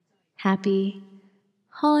happy,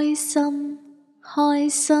 開心，開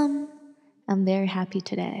心。I'm very happy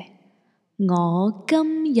today. 我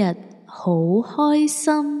今日好開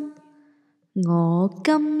心，我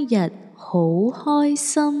今日好開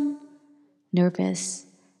心。Nervous,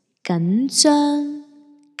 緊張，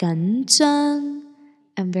緊張。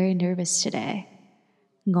I'm very nervous today.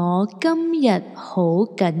 我今日好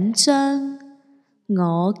緊張，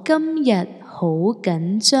我今日好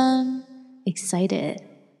緊張。Excited,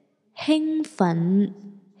 興奮，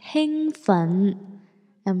興奮。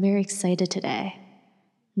I'm very excited today.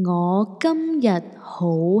 我今日好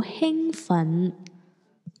興奮，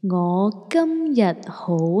我今日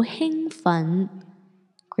好興奮。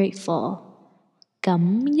Grateful, 感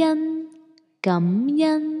恩，感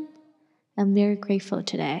恩。I'm very grateful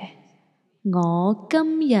today. 我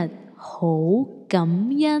今日好感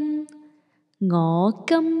恩，我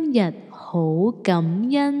今日好感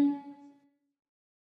恩。